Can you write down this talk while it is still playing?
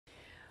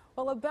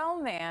Well, a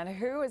bellman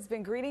who has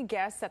been greeting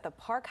guests at the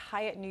Park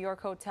Hyatt New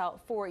York Hotel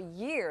for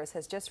years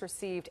has just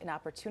received an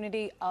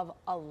opportunity of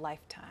a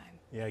lifetime.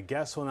 Yeah,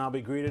 guests will now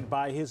be greeted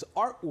by his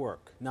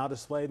artwork, now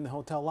displayed in the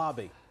hotel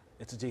lobby.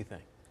 It's a G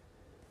Thing.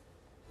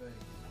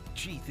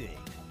 G Thing,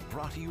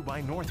 brought to you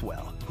by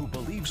Northwell, who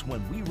believes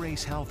when we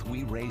raise health,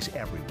 we raise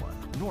everyone.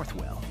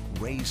 Northwell,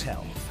 raise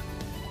health.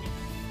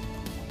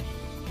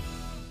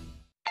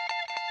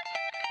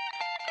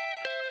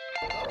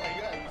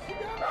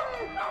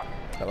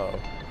 Hello.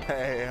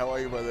 Hey, how are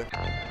you, brother?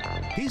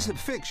 He's a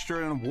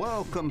fixture and a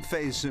welcome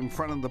face in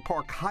front of the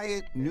Park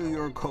Hyatt New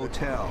York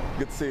Hotel.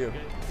 Good to see you.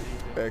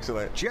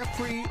 Excellent.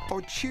 Jeffrey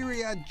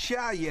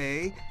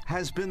Ochiriajaye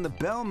has been the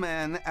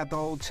bellman at the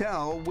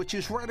hotel, which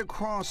is right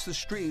across the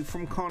street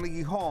from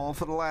Carnegie Hall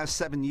for the last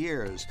 7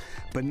 years.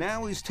 But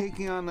now he's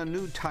taking on a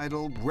new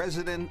title,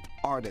 resident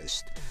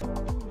artist.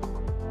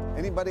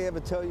 Anybody ever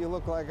tell you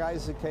look like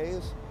Isaac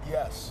Hayes?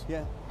 Yes.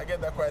 Yeah. I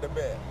get that quite a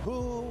bit.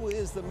 Who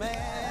is the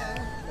man?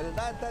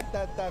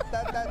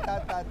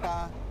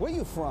 Where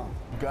you from?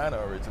 Ghana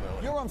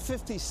originally. You're on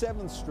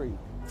 57th Street.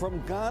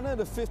 From Ghana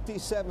to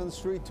 57th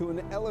Street to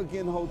an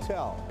elegant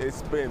hotel.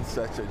 It's been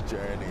such a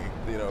journey,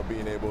 you know,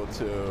 being able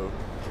to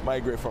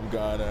migrate from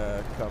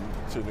Ghana, come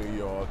to New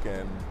York,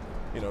 and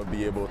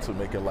be able to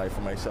make a life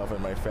for myself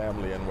and my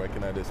family and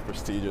working at this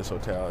prestigious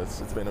hotel.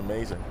 It's been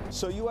amazing.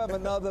 So you have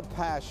another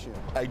passion.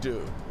 I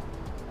do.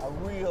 A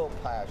real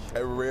passion.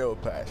 A real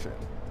passion.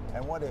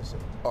 And what is it?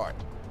 Art.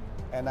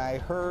 And I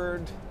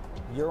heard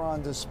you're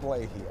on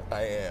display here.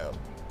 I am.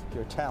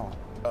 Your talent.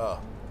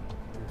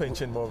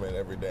 Pinching moment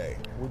every day.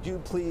 Would you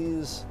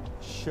please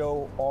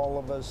show all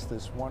of us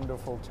this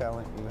wonderful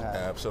talent you have?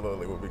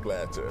 Absolutely, we'll be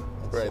glad to.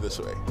 Right this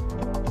way.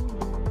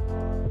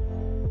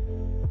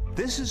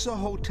 This is a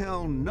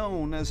hotel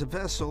known as a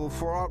vessel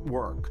for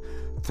artwork.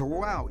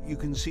 Throughout, you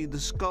can see the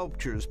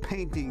sculptures,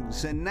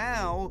 paintings, and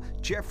now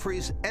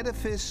Jeffrey's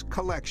edifice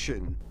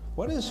collection.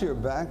 What is your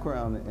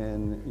background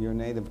in your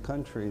native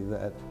country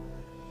that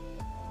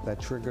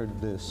triggered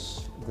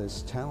this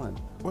talent?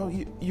 Well,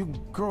 you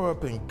grow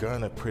up in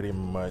Ghana pretty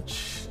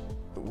much,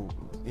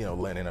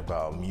 learning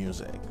about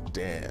music,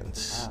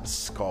 dance,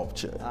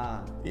 sculpture,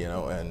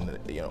 and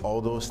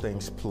all those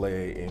things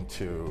play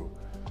into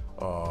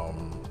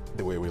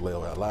the way we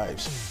live our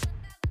lives.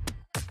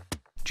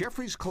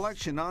 Jeffrey's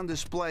collection on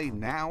display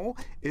now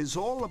is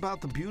all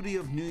about the beauty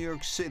of New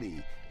York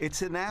City.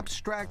 It's an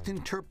abstract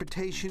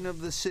interpretation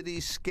of the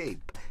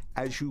cityscape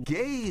as you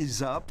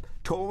gaze up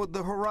toward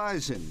the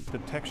horizon. The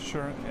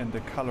texture and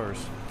the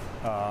colors,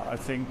 I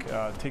think,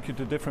 take you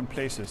to different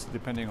places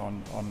depending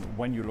on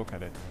when you look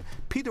at it.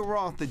 Peter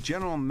Roth, the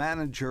general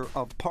manager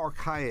of Park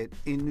Hyatt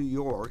in New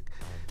York,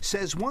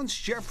 says once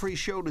Jeffrey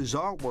showed his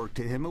artwork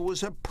to him, it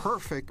was a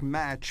perfect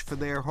match for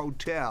their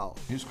hotel.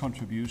 His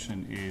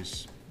contribution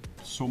is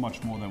so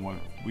much more than what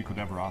we could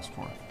ever ask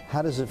for.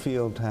 How does it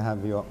feel to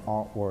have your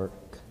artwork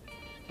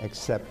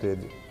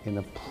accepted in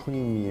a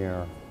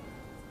premier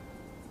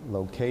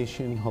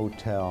location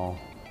hotel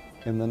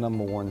in the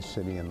 #1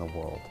 city in the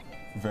world?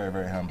 Very,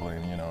 very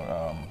humbling.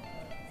 I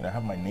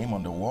have my name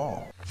on the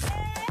wall.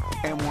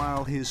 And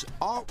while his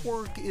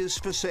artwork is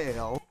for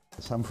sale,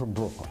 I'm from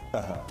Brooklyn,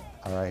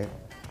 all right?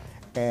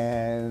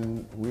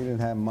 And we didn't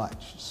have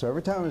much. So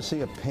every time I see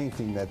a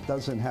painting that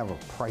doesn't have a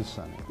price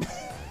on it,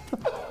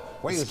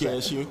 wait a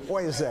second.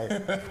 Wait a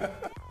second.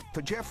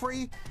 For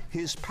Jeffrey,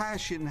 his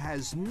passion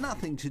has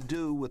nothing to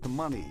do with the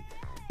money.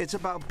 It's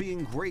about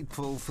being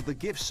grateful for the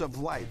gifts of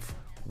life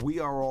we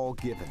are all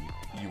given.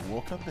 You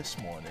woke up this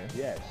morning.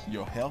 Yes.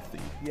 You're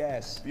healthy.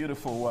 Yes.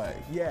 Beautiful wife.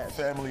 Yes.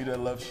 Family that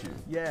loves you.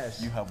 Yes.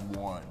 You have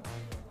won.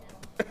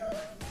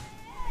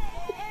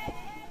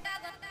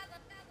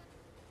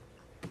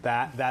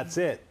 That's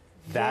it.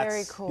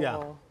 Very cool.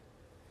 Yeah.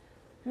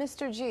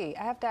 Mr. G,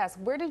 I have to ask,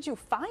 where did you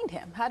find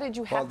him? How did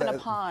you happen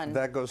upon?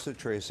 That goes to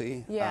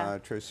Tracy. Yeah.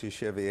 Tracy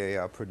Chevier,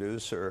 our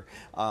producer,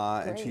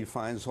 and she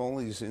finds all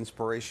these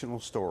inspirational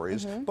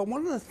stories. But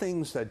one of the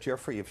things that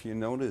Jeffrey, if you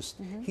noticed,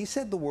 he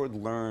said the word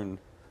learn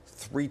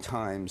 3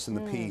 times in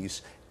the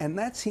piece, and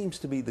that seems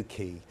to be the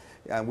key.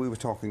 We were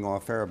talking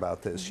off air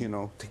about this,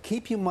 to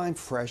keep your mind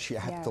fresh, you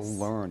have to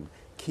learn.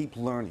 Keep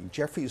learning.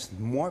 Jeffrey's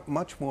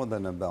much more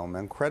than a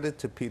bellman. Credit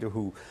to Peter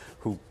who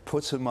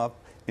puts him up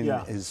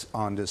is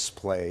on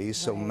display.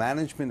 So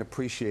management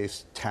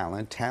appreciates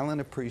talent, talent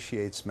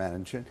appreciates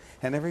management,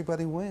 and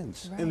everybody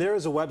wins. And there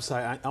is a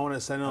website. I want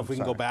to say, I don't know if we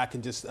can go back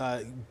and just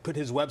put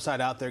his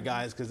website out there,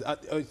 guys, because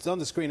it's on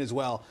the screen as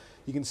well.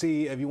 You can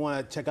see, if you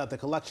want to check out the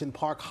collection,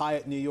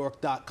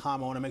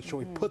 parkhyattnewyork.com. I want to make sure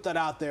we put that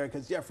out there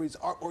because Jeffrey's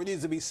artwork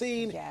needs to be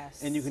seen.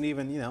 Yes. And you can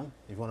even, if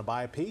you want to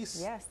buy a piece.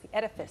 Yes, the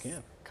edifice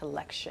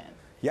collection.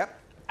 Yep.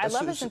 I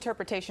love his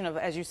interpretation of,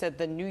 as you said,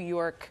 the New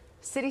York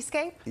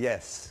cityscape.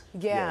 Yes.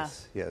 Yeah.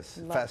 Yes.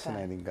 Love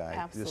Fascinating guy.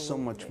 Absolutely. There's so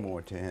much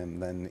more to him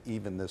than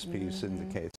even this piece indicates.